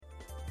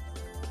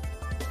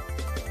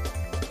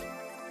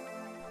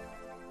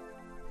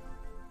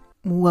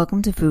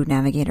Welcome to Food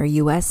Navigator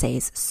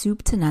USA's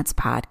Soup to Nuts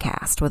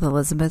podcast with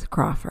Elizabeth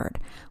Crawford,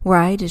 where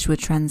I dish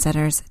with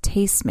trendsetters,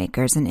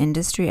 tastemakers, and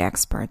industry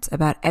experts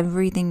about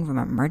everything from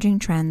emerging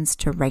trends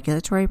to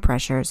regulatory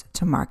pressures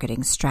to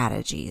marketing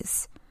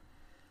strategies.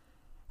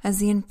 As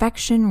the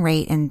infection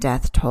rate and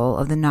death toll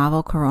of the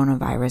novel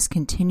coronavirus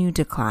continue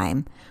to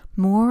climb,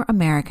 more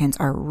Americans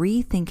are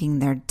rethinking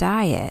their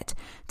diet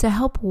to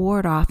help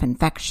ward off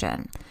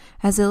infection,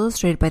 as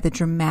illustrated by the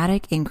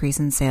dramatic increase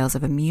in sales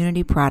of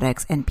immunity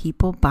products and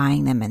people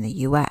buying them in the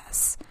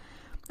U.S.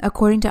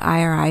 According to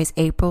IRI's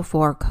April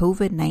 4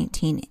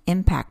 COVID-19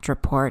 Impact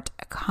Report,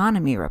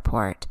 Economy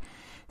Report,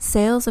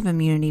 sales of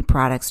immunity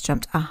products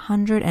jumped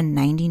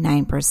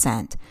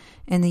 199%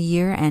 in the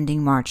year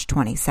ending March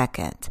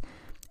 22nd,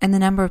 and the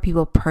number of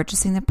people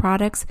purchasing the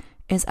products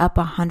is up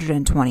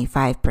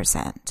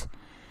 125%.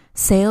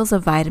 Sales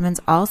of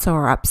vitamins also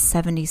are up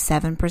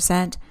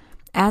 77%,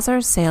 as are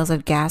sales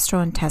of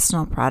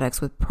gastrointestinal products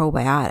with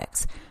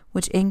probiotics,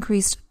 which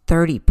increased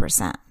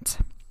 30%.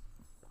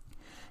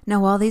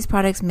 Now, while these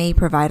products may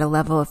provide a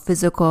level of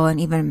physical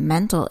and even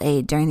mental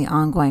aid during the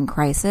ongoing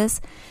crisis,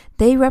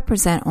 they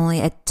represent only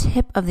a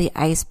tip of the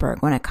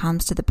iceberg when it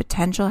comes to the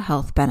potential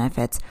health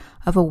benefits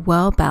of a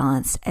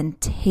well-balanced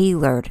and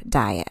tailored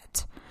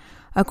diet.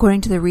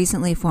 According to the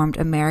recently formed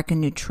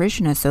American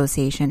Nutrition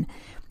Association,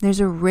 there's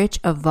a rich,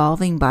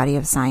 evolving body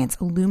of science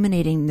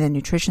illuminating the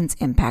nutrition's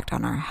impact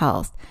on our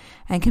health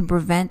and can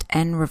prevent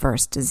and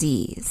reverse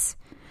disease.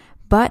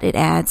 But it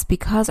adds,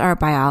 because our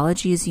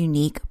biology is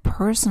unique,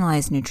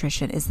 personalized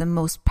nutrition is the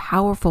most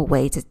powerful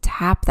way to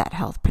tap that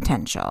health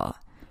potential.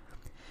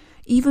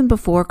 Even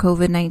before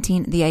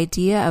COVID-19, the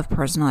idea of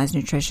personalized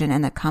nutrition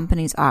and the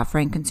companies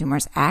offering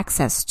consumers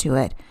access to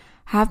it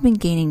have been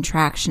gaining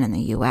traction in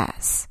the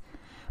U.S.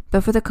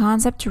 But for the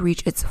concept to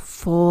reach its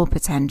full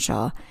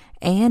potential,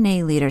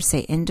 ANA leaders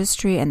say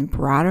industry and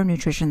broader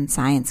nutrition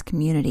science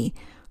community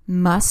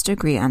must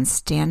agree on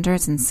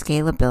standards and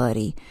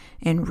scalability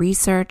in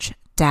research,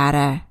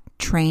 data,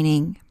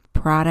 training,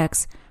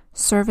 products,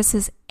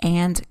 services,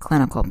 and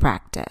clinical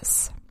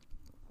practice.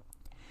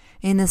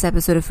 In this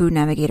episode of Food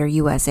Navigator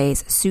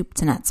USA's Soup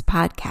to Nuts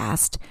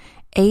podcast,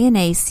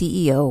 ANA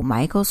CEO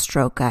Michael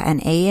Stroka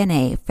and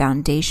ANA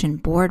Foundation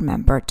board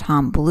member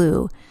Tom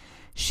Blue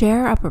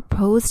share a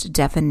proposed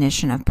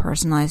definition of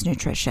personalized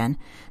nutrition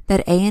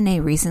that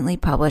ANA recently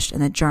published in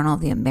the Journal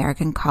of the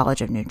American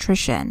College of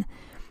Nutrition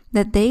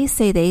that they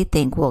say they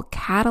think will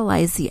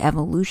catalyze the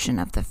evolution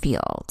of the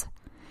field.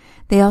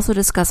 They also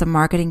discuss a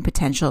marketing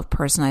potential of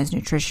personalized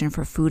nutrition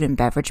for food and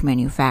beverage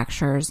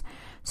manufacturers,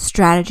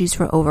 strategies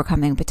for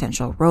overcoming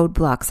potential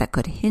roadblocks that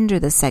could hinder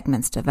the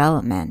segment's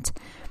development,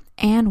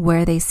 and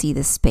where they see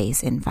the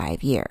space in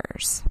 5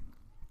 years.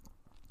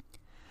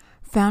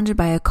 Founded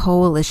by a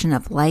coalition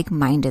of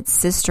like-minded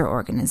sister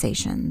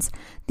organizations,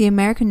 the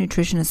American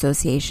Nutrition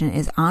Association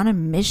is on a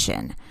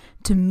mission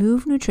to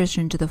move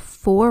nutrition to the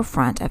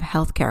forefront of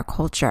healthcare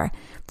culture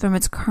from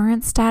its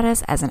current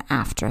status as an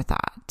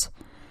afterthought.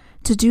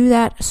 To do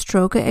that,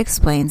 Stroka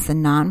explains the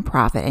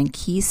nonprofit and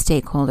key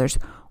stakeholders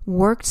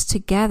worked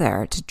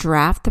together to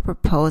draft the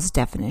proposed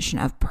definition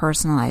of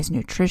personalized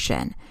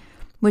nutrition,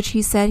 which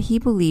he said he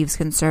believes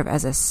can serve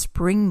as a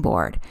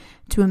springboard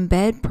to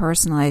embed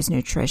personalized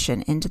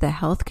nutrition into the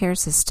healthcare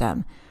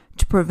system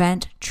to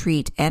prevent,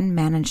 treat, and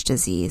manage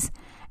disease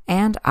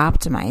and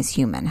optimize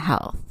human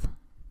health.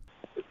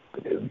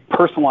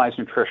 Personalized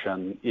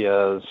nutrition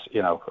is,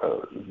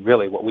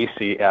 really what we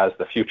see as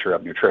the future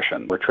of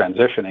nutrition. We're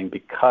transitioning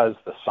because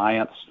the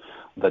science,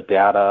 the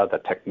data, the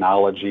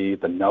technology,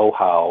 the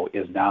know-how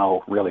is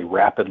now really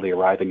rapidly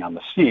arriving on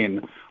the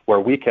scene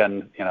where we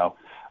can,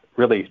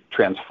 really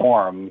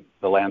transform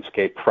the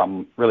landscape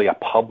from really a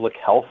public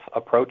health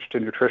approach to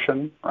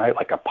nutrition, right?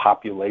 Like a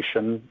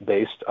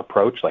population-based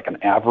approach, like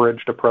an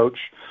averaged approach,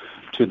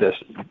 to this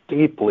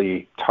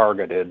deeply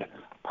targeted,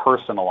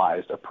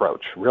 personalized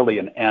approach, really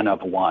an N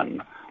of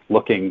one,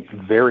 looking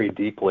very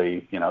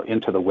deeply,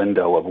 into the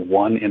window of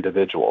one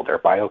individual, their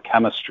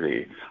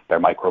biochemistry, their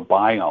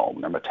microbiome,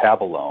 their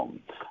metabolome,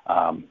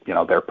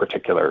 their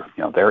particular,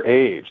 their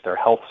age, their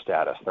health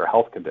status, their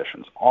health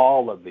conditions,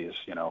 all of these,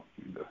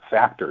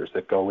 factors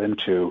that go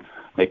into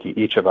making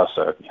each of us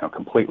a,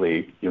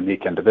 completely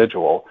unique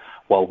individual.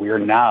 Well, we're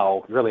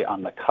now really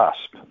on the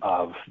cusp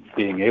of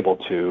being able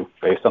to,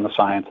 based on the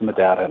science and the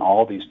data and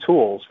all these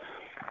tools,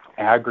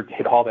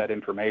 aggregate all that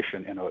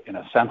information in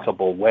a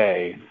sensible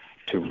way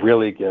to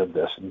really give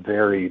this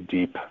very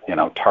deep,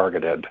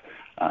 targeted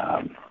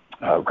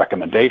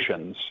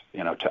recommendations,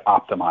 to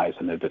optimize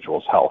an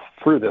individual's health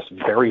through this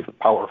very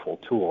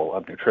powerful tool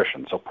of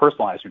nutrition. So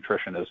personalized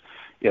nutrition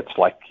it's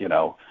like,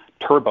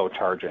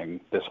 turbocharging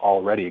this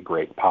already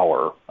great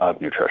power of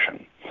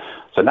nutrition.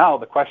 So now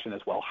the question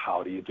is, well,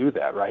 how do you do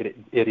that, right?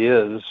 It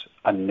is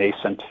a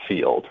nascent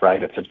field,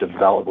 right? It's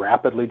a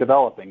rapidly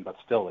developing, but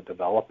still a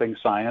developing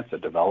science, a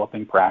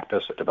developing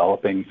practice, a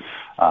developing,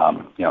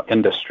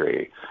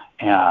 industry.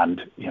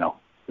 And,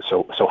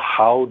 so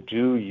how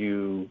do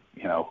you,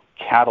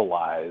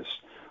 catalyze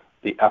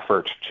the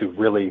effort to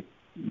really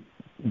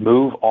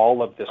move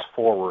all of this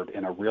forward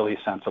in a really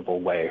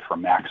sensible way for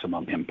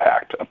maximum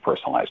impact of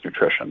personalized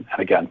nutrition. And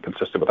again,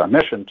 consistent with our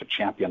mission to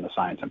champion the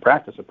science and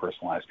practice of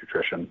personalized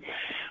nutrition,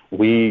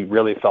 we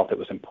really felt it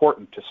was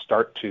important to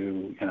start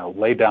to,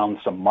 lay down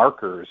some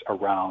markers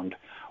around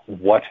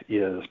what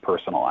is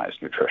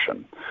personalized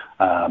nutrition.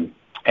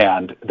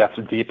 And that's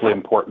deeply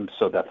important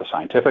so that the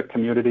scientific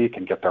community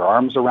can get their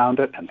arms around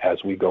it. And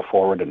as we go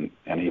forward and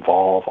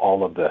evolve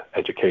all of the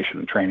education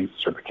and training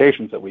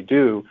certifications that we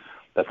do,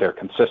 that they're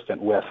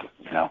consistent with,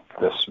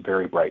 this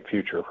very bright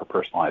future for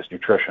personalized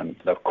nutrition.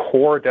 The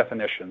core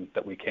definition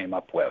that we came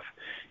up with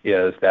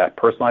is that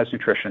personalized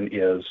nutrition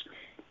is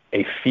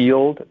a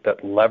field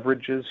that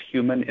leverages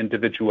human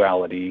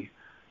individuality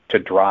to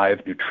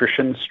drive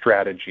nutrition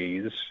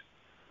strategies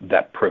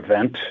that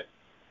prevent,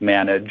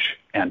 manage,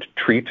 and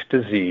treat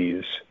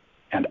disease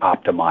and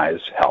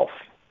optimize health.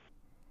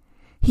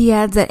 He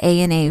adds that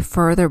ANA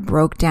further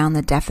broke down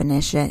the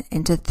definition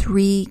into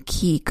 3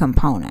 key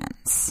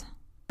components.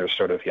 There's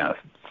sort of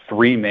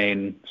three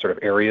main sort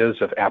of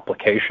areas of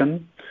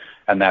application,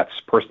 and that's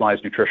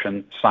personalized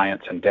nutrition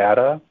science and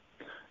data,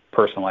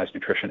 personalized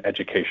nutrition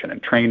education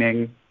and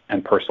training,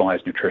 and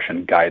personalized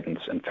nutrition guidance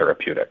and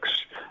therapeutics.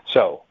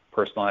 So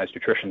personalized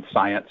nutrition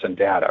science and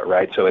data,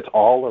 right? So it's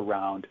all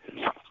around,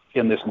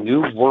 in this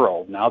new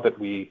world, now that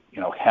we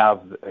have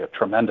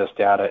tremendous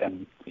data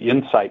and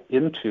insight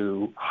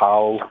into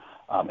how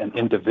an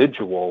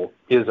individual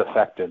is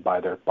affected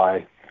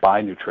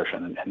by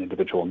nutrition and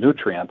individual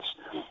nutrients,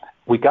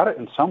 we got to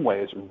in some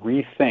ways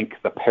rethink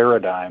the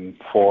paradigm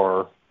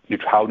for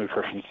how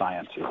nutrition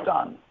science is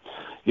done.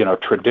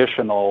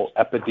 Traditional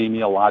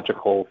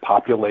epidemiological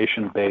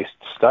population-based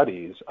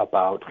studies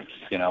about,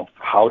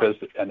 how does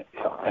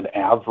an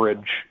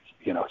average,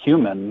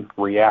 human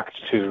react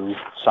to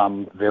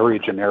some very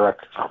generic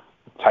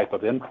type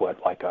of input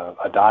like a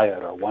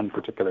diet or one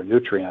particular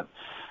nutrient.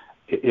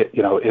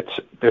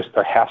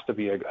 There has to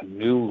be a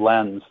new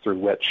lens through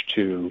which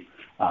to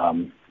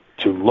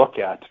look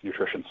at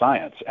nutrition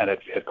science, and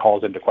it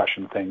calls into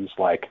question things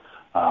like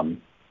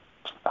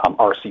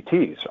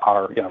RCTs,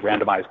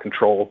 randomized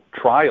control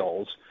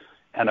trials,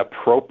 an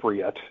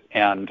appropriate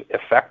and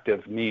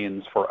effective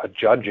means for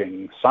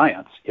judging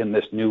science in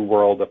this new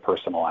world of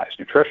personalized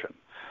nutrition.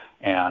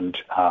 And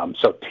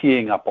so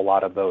teeing up a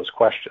lot of those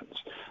questions.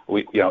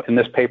 We, in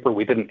this paper,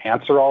 we didn't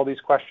answer all these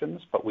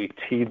questions, but we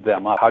teed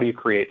them up. How do you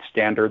create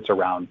standards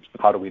around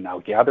how do we now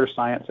gather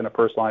science in a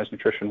personalized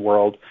nutrition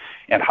world,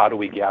 and how do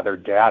we gather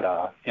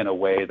data in a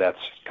way that's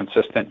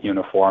consistent,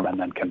 uniform, and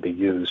then can be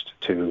used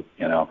to,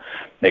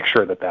 make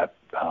sure that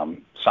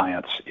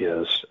science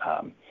is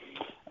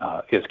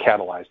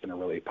catalyzed in a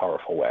really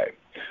powerful way.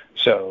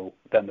 So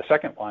then the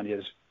second one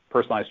is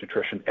personalized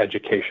nutrition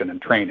education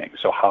and training.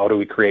 So how do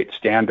we create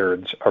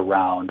standards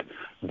around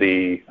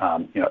the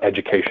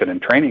education and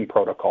training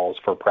protocols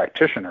for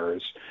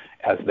practitioners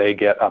as they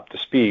get up to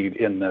speed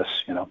in this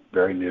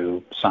very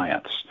new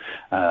science?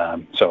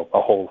 So a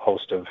whole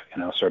host of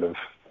sort of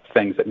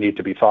things that need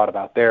to be thought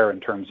about there in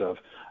terms of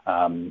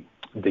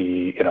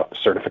the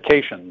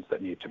certifications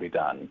that need to be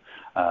done,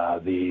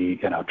 the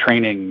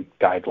training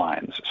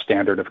guidelines,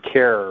 standard of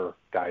care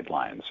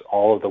guidelines,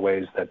 all of the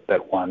ways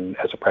that one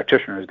as a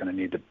practitioner is going to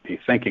need to be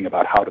thinking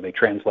about how do they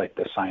translate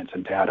this science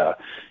and data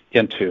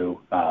into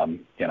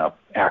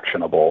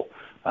actionable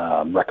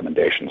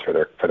recommendations for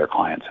their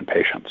clients and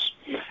patients.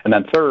 And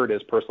then third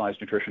is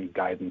personalized nutrition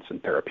guidance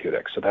and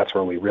therapeutics. So that's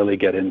where we really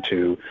get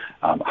into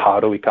how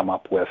do we come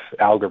up with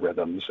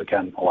algorithms.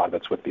 Again, a lot of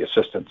it's with the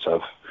assistance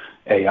of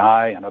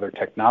AI and other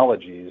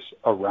technologies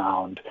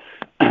around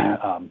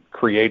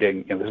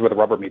creating, this is where the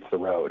rubber meets the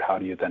road. How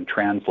do you then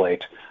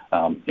translate,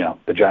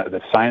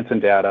 the science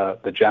and data,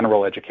 the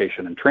general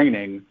education and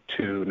training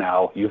to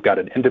now you've got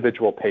an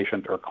individual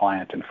patient or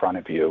client in front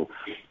of you.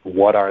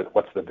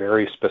 What's the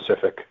very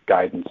specific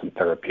guidance and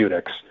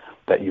therapeutics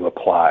that you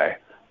apply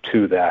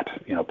to that,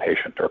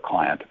 patient or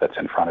client that's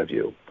in front of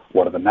you?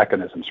 What are the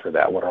mechanisms for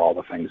that? What are all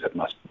the things that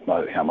must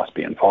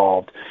be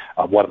involved?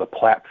 What are the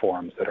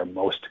platforms that are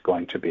most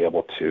going to be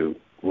able to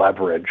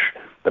leverage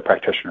the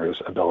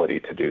practitioner's ability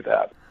to do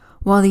that?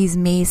 While these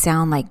may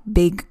sound like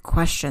big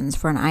questions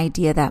for an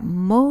idea that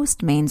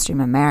most mainstream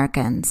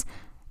Americans,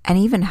 and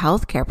even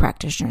healthcare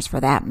practitioners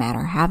for that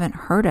matter, haven't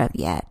heard of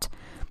yet,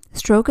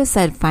 Stroka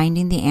said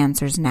finding the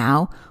answers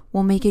now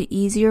will make it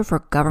easier for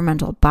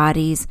governmental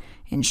bodies,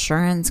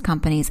 insurance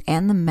companies,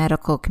 and the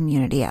medical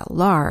community at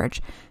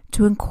large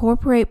to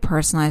incorporate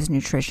personalized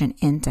nutrition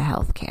into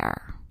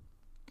healthcare.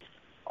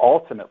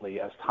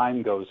 Ultimately, as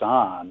time goes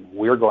on,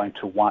 we're going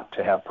to want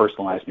to have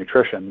personalized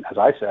nutrition, as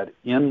I said,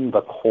 in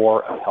the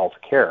core of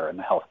healthcare, in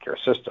the healthcare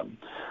system.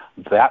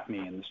 That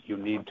means you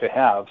need to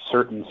have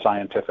certain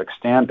scientific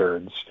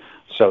standards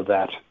so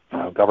that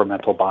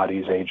governmental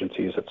bodies,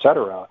 agencies, et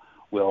cetera,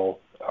 will,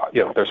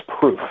 there's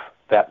proof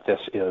that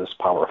this is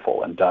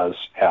powerful and does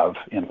have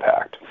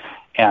impact.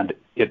 And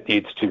it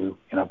needs to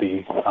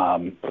be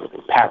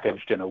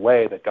packaged in a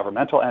way that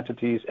governmental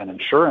entities and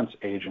insurance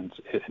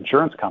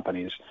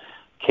companies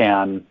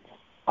can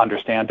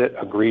understand it,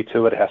 agree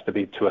to it. It has to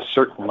be to a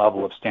certain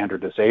level of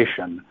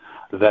standardization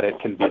that it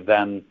can be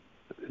then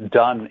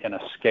done in a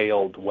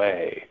scaled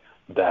way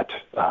that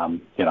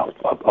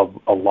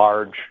a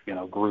large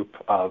group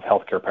of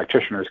healthcare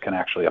practitioners can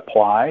actually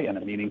apply in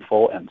a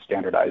meaningful and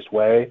standardized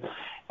way,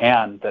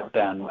 and that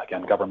then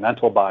again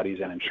governmental bodies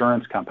and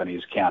insurance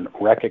companies can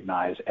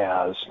recognize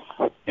as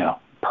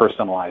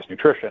personalized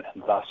nutrition,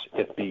 and thus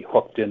it be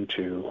hooked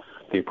into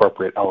the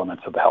appropriate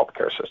elements of the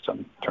healthcare system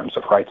in terms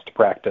of rights to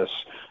practice,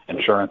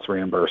 insurance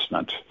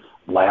reimbursement,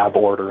 lab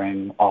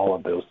ordering, all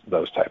of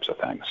those types of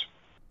things.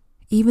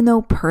 Even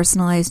though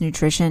personalized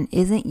nutrition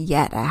isn't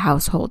yet a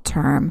household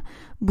term,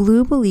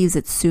 Blue believes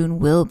it soon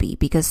will be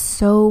because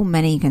so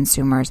many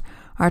consumers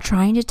are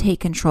trying to take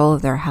control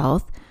of their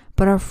health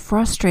but are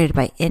frustrated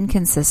by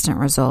inconsistent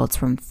results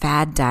from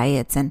fad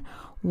diets and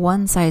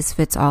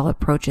one-size-fits-all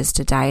approaches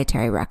to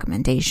dietary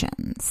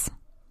recommendations.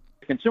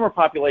 The consumer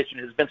population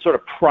has been sort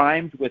of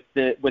primed with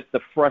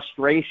the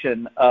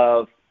frustration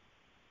of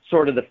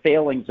sort of the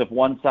failings of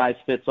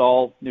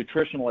one-size-fits-all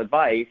nutritional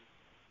advice,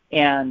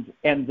 and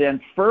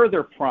then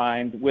further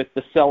primed with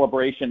the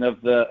celebration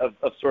of the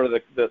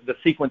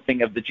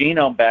sequencing of the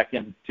genome back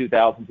in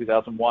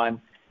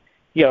 2001,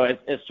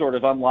 as sort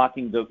of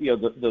unlocking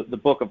the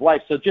book of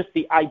life. So just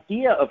the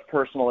idea of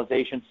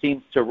personalization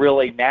seems to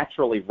really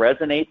naturally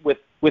resonate with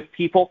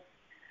people,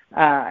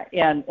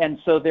 and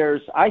so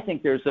there's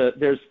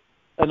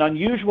an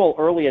unusual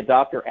early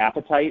adopter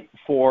appetite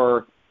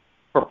for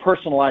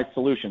personalized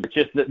solutions.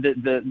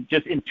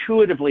 Just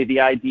intuitively the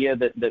idea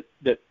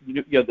that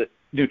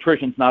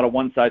nutrition's not a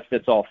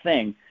one-size-fits-all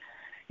thing,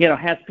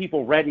 has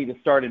people ready to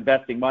start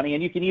investing money.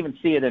 And you can even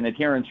see it in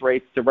adherence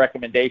rates to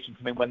recommendations.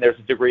 I mean, when there's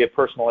a degree of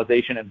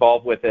personalization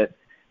involved with it,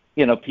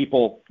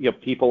 people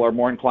are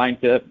more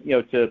inclined to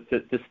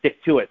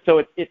stick to it.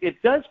 So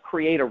it does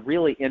create a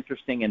really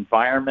interesting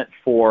environment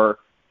for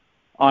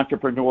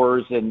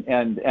entrepreneurs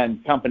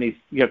and companies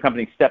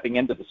stepping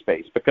into the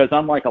space, because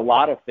unlike a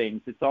lot of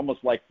things, it's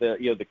almost like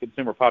the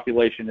consumer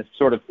population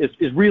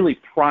is really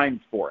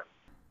primed for it.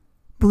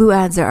 Blue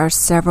adds there are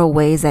several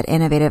ways that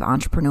innovative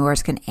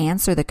entrepreneurs can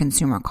answer the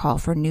consumer call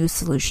for new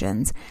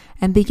solutions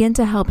and begin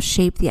to help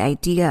shape the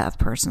idea of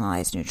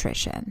personalized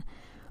nutrition.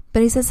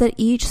 But he says that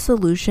each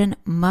solution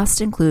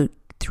must include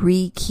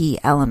 3 key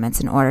elements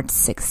in order to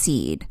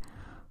succeed.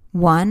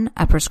 1,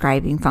 a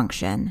prescribing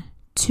function.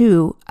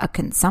 2, a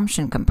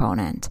consumption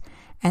component.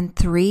 And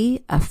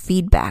 3, a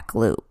feedback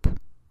loop.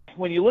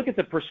 When you look at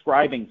the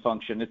prescribing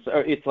function,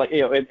 it's like,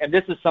 and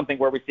this is something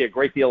where we see a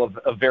great deal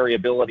of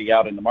variability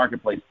out in the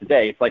marketplace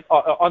today. It's like,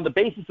 on the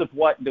basis of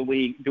what do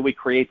we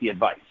create the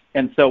advice?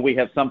 And so we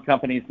have some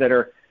companies that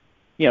are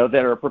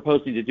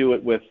proposing to do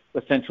it with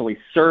essentially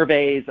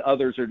surveys.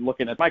 Others are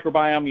looking at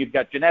microbiome. You've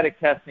got genetic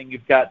testing.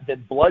 You've got the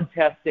blood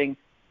testing,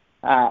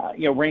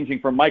 ranging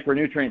from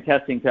micronutrient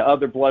testing to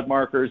other blood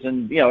markers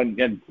and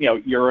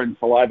urine,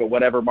 saliva,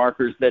 whatever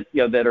markers that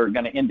are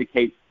going to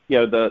indicate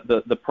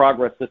the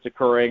progress that's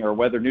occurring, or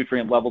whether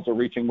nutrient levels are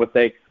reaching what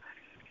they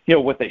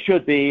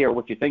should be, or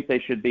what you think they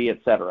should be, et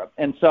cetera.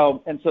 And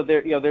so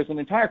there's an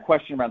entire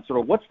question around sort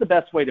of what's the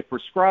best way to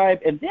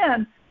prescribe. And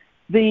then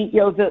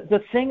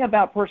the thing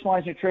about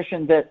personalized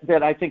nutrition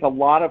that I think a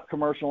lot of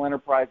commercial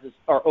enterprises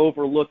are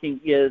overlooking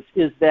is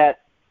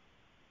that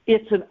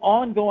it's an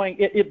ongoing,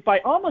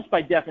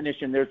 by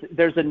definition,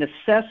 there's a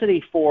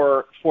necessity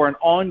for an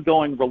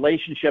ongoing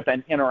relationship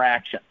and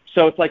interaction.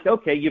 So it's like,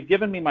 okay, you've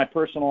given me my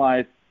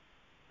personalized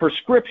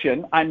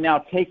prescription. I'm now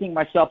taking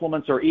my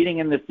supplements or eating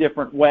in this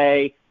different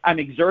way. I'm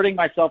exerting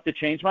myself to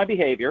change my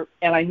behavior,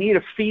 and I need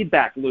a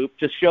feedback loop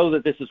to show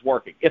that this is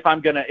working, if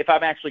I'm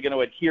actually going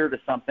to adhere to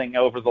something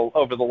over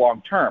the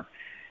long term.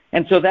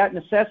 And so that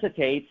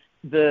necessitates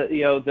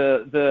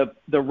the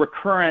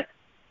recurrent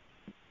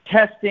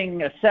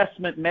testing,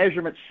 assessment,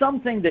 measurement,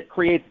 something that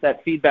creates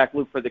that feedback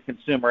loop for the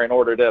consumer in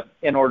order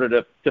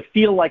to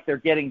feel like they're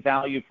getting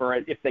value for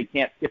it if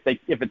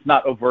it's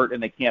not overt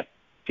and they can't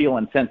feel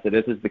insensitive,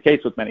 as is the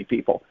case with many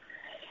people.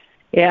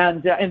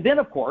 And then,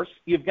 of course,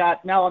 you've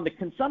got now on the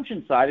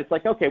consumption side, it's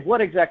like, okay,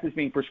 what exactly is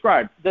being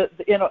prescribed?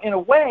 In a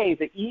way,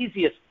 the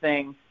easiest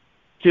thing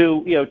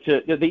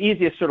the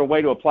easiest sort of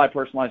way to apply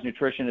personalized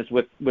nutrition is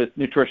with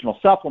nutritional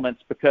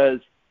supplements,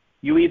 because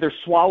you either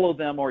swallow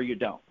them or you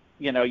don't.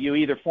 You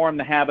either form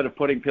the habit of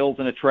putting pills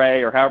in a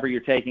tray or however you're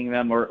taking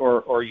them,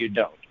 or you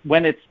don't.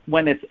 When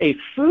it's a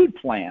food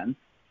plan,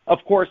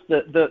 of course,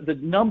 the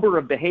number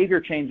of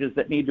behavior changes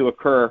that need to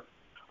occur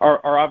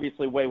are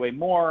obviously way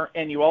more,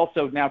 and you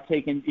also now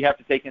you have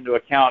to take into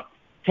account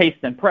taste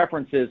and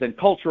preferences and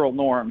cultural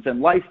norms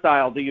and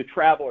lifestyle. Do you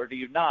travel or do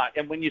you not?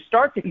 And when you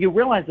you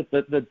realize that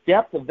the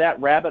depth of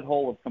that rabbit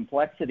hole of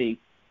complexity,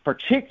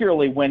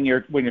 particularly when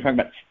you're talking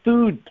about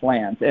food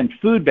plans and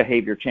food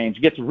behavior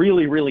change, gets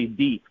really, really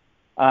deep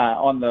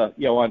on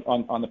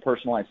the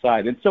personalized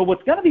side. And so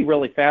what's going to be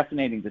really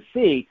fascinating to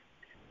see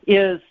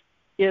is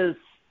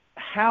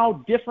how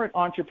different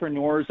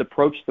entrepreneurs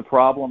approach the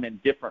problem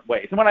in different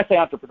ways. And when I say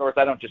entrepreneurs,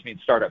 I don't just mean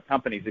startup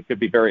companies. It could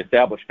be very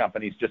established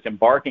companies just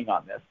embarking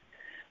on this.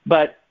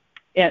 But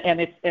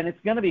it's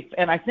going to be,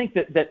 and I think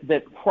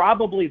that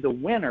probably the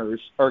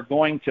winners are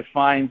going to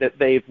find that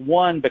they've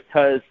won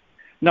because,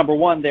 number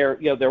one,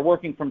 they're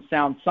working from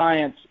sound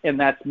science, and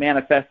that's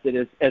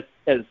manifested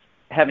as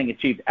having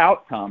achieved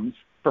outcomes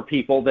for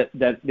people that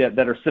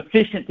are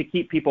sufficient to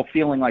keep people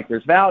feeling like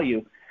there's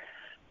value.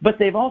 But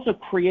they've also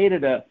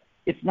created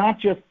it's not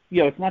just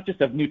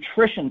a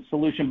nutrition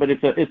solution, but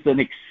it's an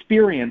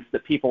experience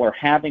that people are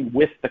having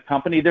with the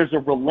company. There's a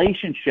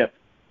relationship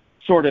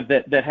sort of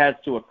that has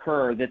to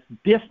occur that's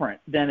different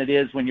than it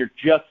is when you're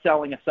just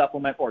selling a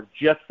supplement or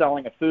just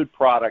selling a food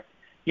product.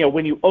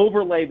 When you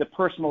overlay the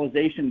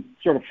personalization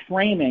sort of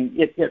framing,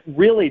 it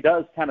really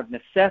does kind of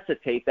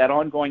necessitate that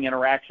ongoing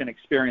interaction,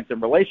 experience,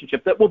 and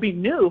relationship that will be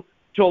new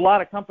to a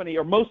lot of companies,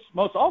 or most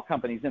all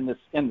companies in the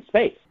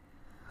space.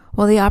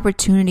 While the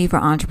opportunity for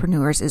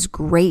entrepreneurs is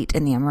great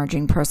in the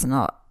emerging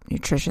personal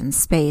nutrition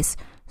space,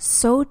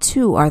 so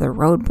too are the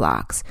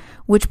roadblocks,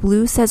 which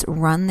Blue says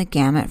run the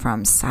gamut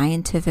from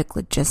scientific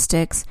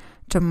logistics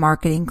to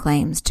marketing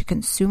claims to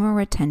consumer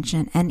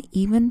retention and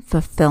even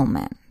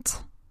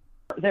fulfillment.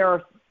 There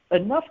are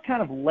enough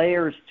kind of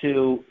layers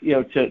to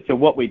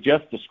what we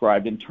just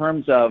described in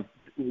terms of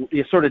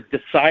sort of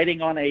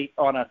deciding on a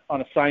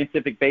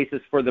scientific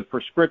basis for the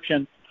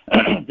prescription,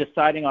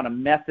 deciding on a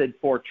method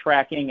for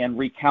tracking and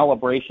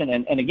recalibration,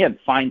 and again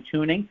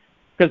fine-tuning,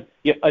 because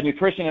a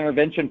nutrition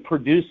intervention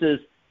produces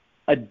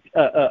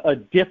a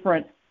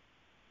different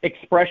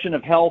expression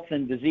of health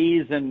and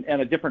disease and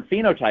a different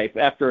phenotype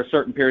after a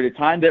certain period of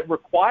time that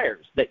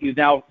requires that you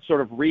now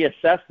sort of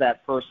reassess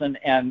that person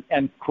and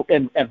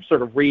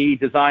sort of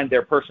redesign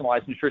their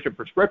personalized nutrition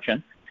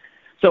prescription.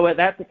 So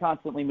that's a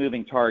constantly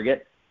moving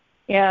target.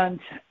 And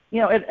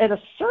at a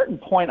certain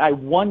point, I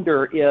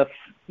wonder if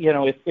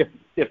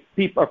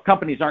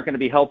companies aren't going to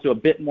be held to a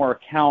bit more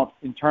account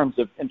in terms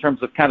of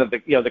kind of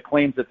the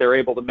claims that they're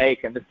able to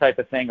make and this type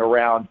of thing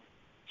around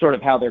sort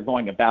of how they're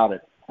going about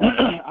it.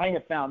 I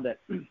have found that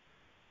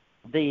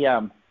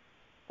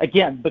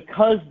again,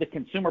 because the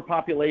consumer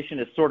population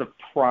is sort of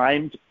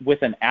primed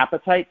with an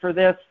appetite for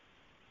this,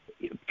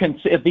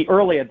 the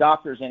early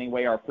adopters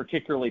anyway are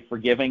particularly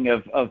forgiving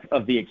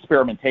of the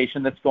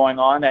experimentation that's going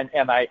on.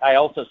 And I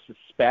also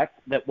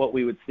suspect that what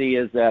we would see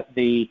is that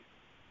the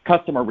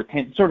customer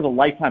retention, sort of the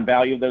lifetime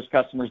value of those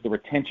customers, the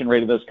retention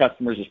rate of those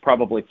customers is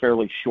probably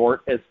fairly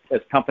short as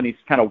companies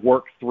kind of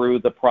work through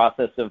the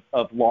process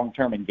of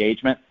long-term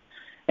engagement.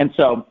 And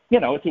so,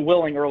 it's a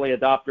willing early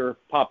adopter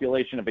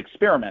population of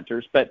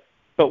experimenters, but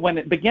when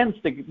it begins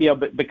to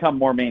become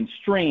more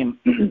mainstream,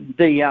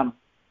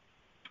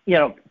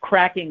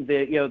 cracking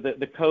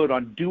the code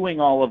on doing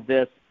all of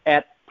this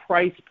at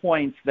price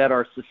points that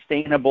are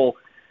sustainable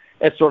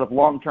as sort of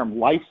long-term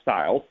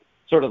lifestyles,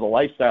 sort of the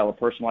lifestyle of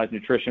personalized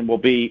nutrition will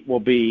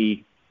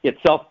be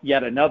itself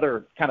yet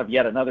another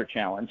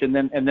challenge. And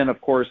then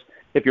of course,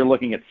 if you're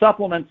looking at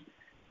supplements,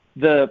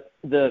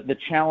 the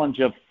challenge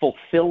of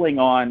fulfilling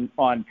on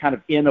kind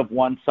of N of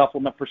one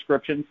supplement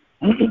prescriptions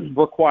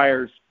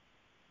requires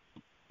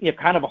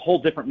kind of a whole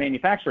different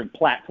manufacturing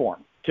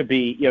platform to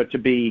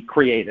be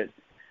created.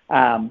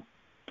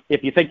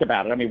 If you think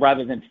about it, I mean,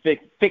 rather than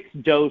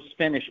fixed dose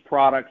finished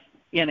products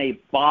in a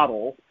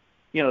bottle,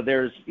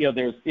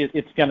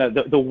 it's gonna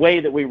the way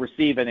that we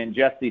receive and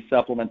ingest these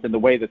supplements and the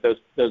way that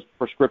those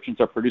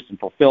prescriptions are produced and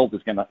fulfilled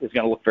is gonna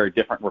look very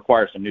different.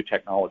 Require some new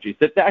technologies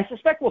that I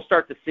suspect we'll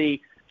start to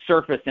see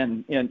surface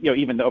in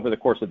even over the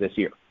course of this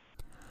year.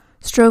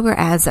 Stroger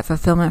adds that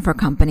fulfillment for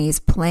companies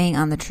playing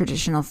on the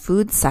traditional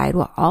food side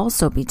will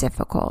also be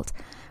difficult,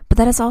 but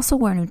that is also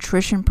where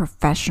nutrition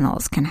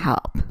professionals can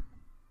help.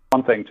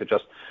 One thing to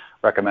just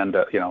recommend,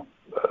 a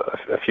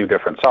few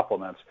different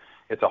supplements.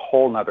 It's a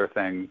whole nother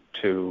thing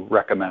to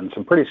recommend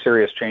some pretty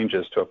serious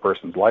changes to a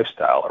person's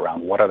lifestyle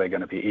around what are they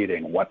going to be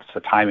eating, what's the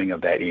timing of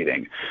that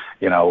eating,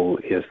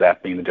 is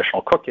that being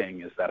additional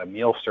cooking, is that a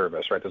meal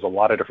service, right? There's a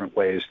lot of different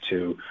ways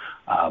to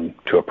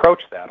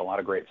approach that, a lot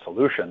of great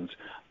solutions,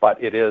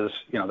 but it is,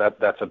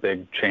 that's a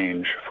big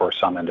change for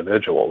some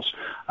individuals.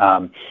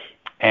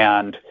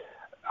 And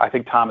I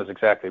think Tom is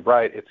exactly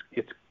right.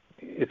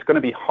 It's going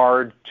to be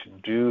hard to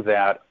do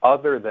that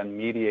other than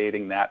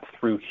mediating that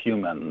through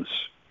humans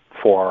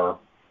for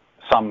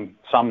some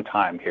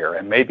time here,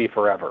 and maybe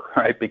forever,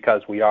 right?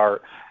 Because we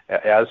are,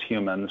 as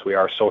humans, we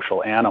are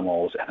social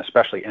animals, and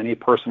especially any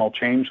personal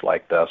change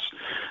like this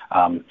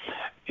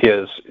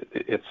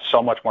it's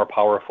so much more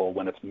powerful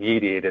when it's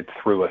mediated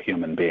through a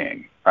human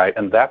being, right?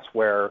 And that's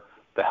where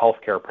the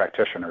healthcare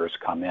practitioners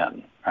come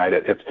in, right?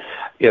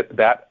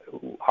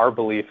 Our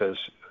belief is,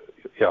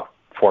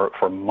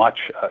 for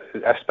much,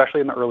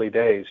 especially in the early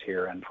days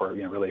here, and for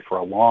really for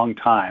a long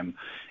time,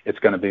 it's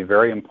going to be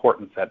very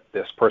important that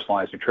this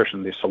personalized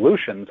nutrition, these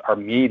solutions, are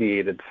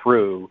mediated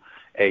through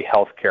a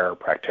healthcare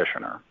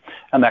practitioner,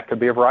 and that could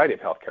be a variety of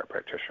healthcare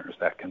practitioners.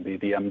 That can be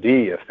the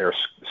MD if they're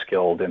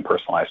skilled in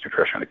personalized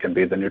nutrition. It can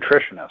be the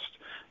nutritionist.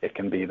 It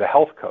can be the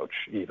health coach,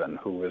 even,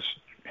 who is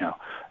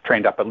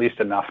trained up at least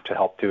enough to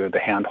help do the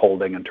hand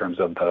holding in terms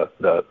of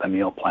the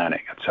meal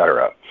planning, et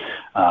cetera.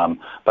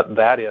 But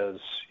that is,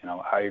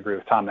 I agree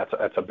with Tom,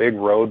 that's a big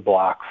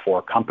roadblock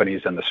for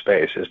companies in the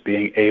space, is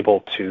being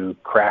able to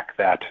crack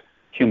that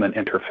human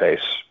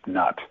interface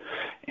nut.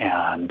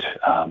 And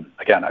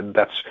again,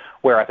 that's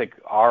where I think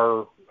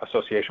our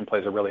association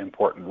plays a really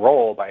important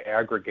role by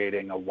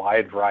aggregating a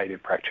wide variety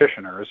of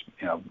practitioners,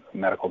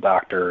 medical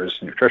doctors,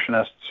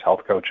 nutritionists,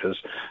 health coaches,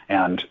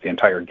 and the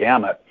entire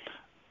gamut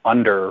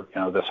under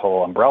this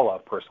whole umbrella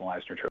of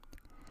personalized nutrition.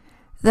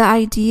 The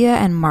idea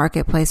and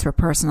marketplace for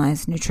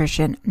personalized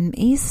nutrition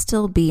may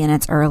still be in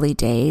its early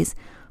days,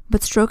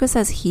 but Stroka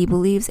says he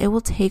believes it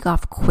will take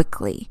off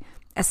quickly,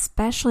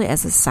 especially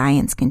as the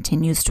science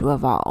continues to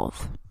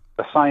evolve.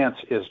 The science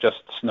is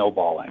just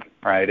snowballing,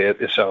 right?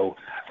 So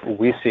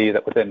we see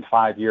that within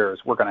 5 years,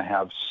 we're going to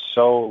have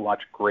so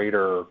much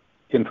greater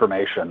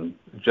information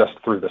just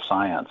through the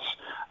science.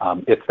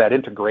 It's that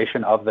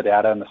integration of the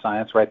data and the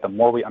science, right? The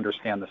more we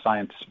understand the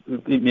science,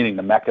 meaning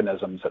the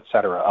mechanisms, et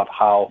cetera, of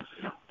how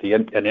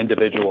an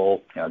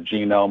individual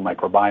genome,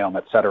 microbiome,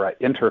 et cetera,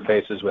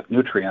 interfaces with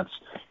nutrients,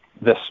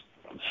 this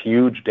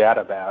huge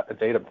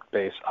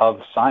database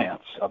of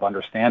science, of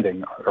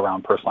understanding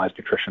around personalized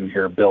nutrition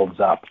here builds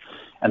up.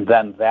 And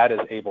then that is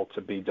able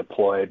to be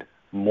deployed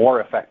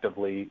more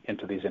effectively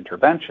into these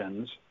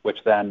interventions, which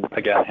then,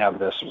 again, have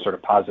this sort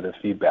of positive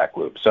feedback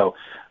loop. So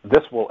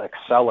this will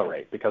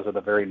accelerate because of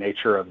the very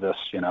nature of this,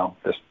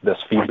 this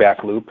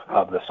feedback loop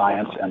of the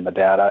science and the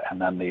data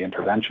and then the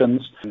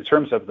interventions. In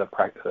terms of the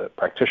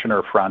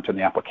practitioner front and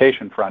the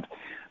application front,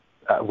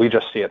 we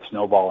just see it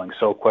snowballing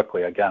so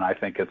quickly. Again, I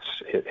think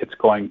it's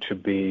going to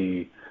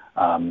be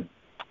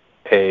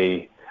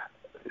a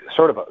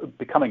sort of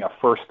becoming a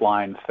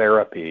first-line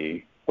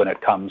therapy when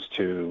it comes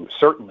to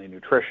certainly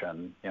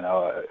nutrition,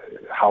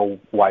 how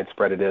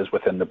widespread it is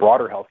within the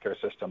broader healthcare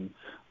system,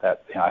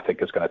 that I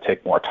think is going to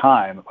take more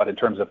time. But in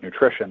terms of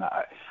nutrition,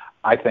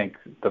 I think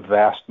the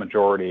vast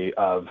majority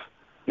of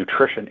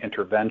nutrition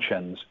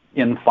interventions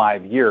in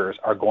 5 years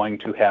are going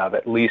to have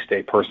at least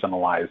a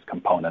personalized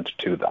component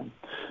to them,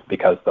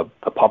 because the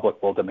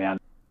public will demand.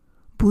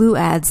 Blue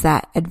adds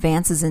that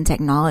advances in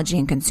technology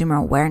and consumer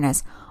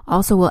awareness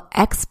also will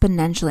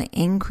exponentially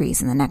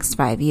increase in the next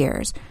 5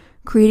 years,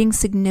 creating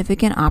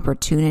significant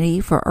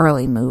opportunity for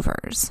early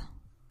movers.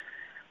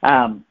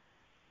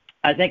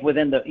 I think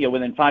within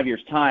 5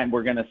 years' time,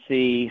 we're going to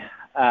see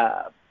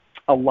a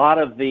lot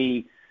of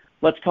the,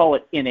 let's call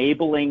it,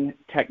 enabling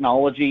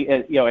technology,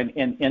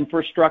 and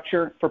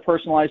infrastructure for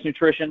personalized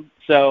nutrition.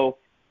 So,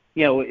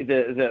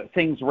 the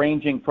things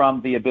ranging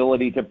from the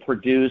ability to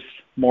produce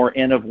more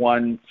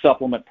N-of-1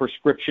 supplement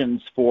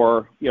prescriptions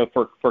for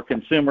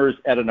consumers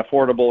at an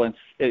affordable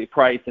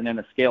price and in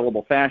a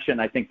scalable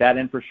fashion. I think that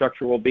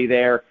infrastructure will be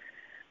there.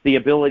 The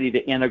ability to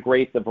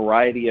integrate the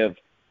variety of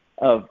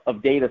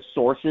data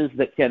sources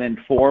that can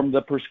inform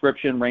the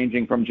prescription,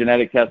 ranging from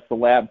genetic tests to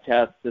lab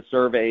tests to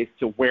surveys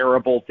to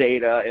wearable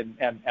data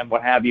and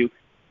what have you.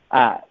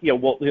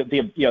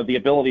 The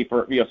ability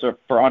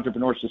for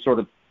entrepreneurs to sort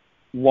of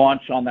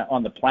launch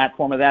on the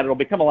platform of that. It'll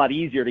become a lot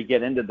easier to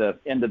get into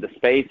the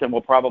space, and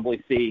we'll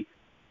probably see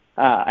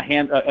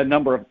a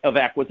number of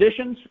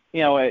acquisitions.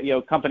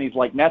 Companies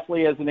like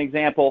Nestle as an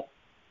example,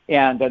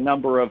 and a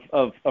number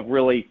of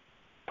really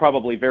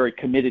probably very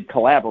committed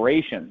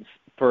collaborations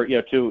for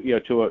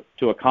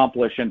to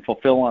accomplish and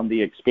fulfill on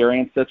the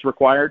experience that's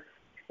required.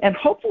 And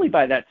hopefully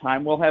by that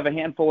time we'll have a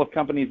handful of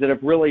companies that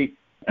have really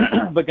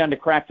begun to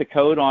crack the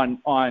code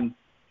on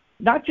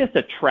not just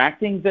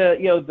attracting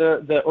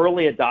the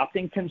early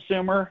adopting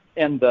consumer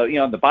and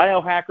the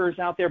biohackers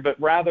out there,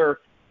 but rather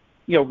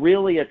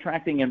really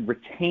attracting and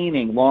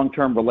retaining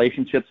long-term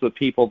relationships with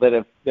people that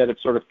have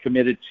sort of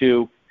committed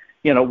to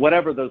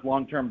whatever those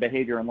long-term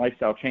behavior and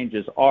lifestyle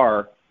changes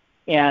are,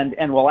 and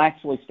we'll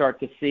actually start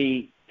to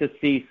see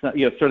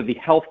sort of the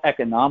health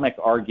economic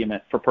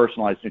argument for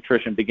personalized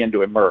nutrition begin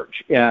to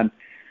emerge. And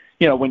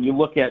when you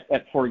look at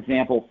for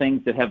example,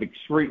 things that have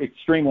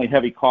extremely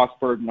heavy cost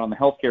burden on the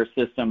healthcare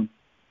system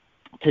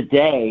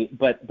today,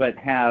 but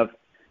have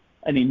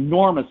an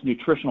enormous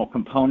nutritional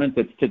component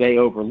that's today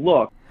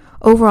overlooked.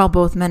 Overall,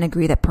 both men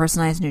agree that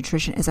personalized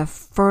nutrition is a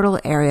fertile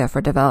area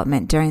for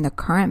development during the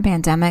current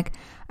pandemic,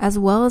 as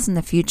well as in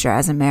the future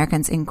as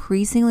Americans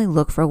increasingly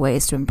look for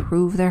ways to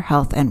improve their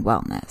health and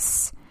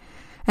wellness.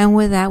 And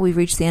with that, we've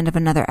reached the end of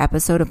another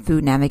episode of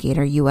Food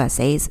Navigator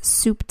USA's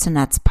Soup to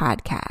Nuts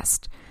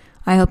podcast.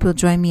 I hope you'll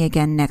join me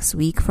again next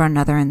week for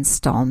another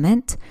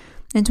installment.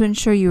 And to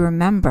ensure you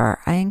remember,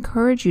 I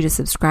encourage you to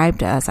subscribe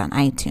to us on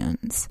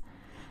iTunes.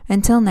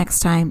 Until next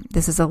time,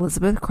 this is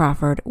Elizabeth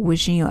Crawford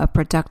wishing you a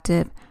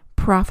productive,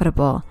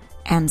 profitable,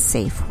 and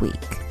safe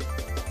week.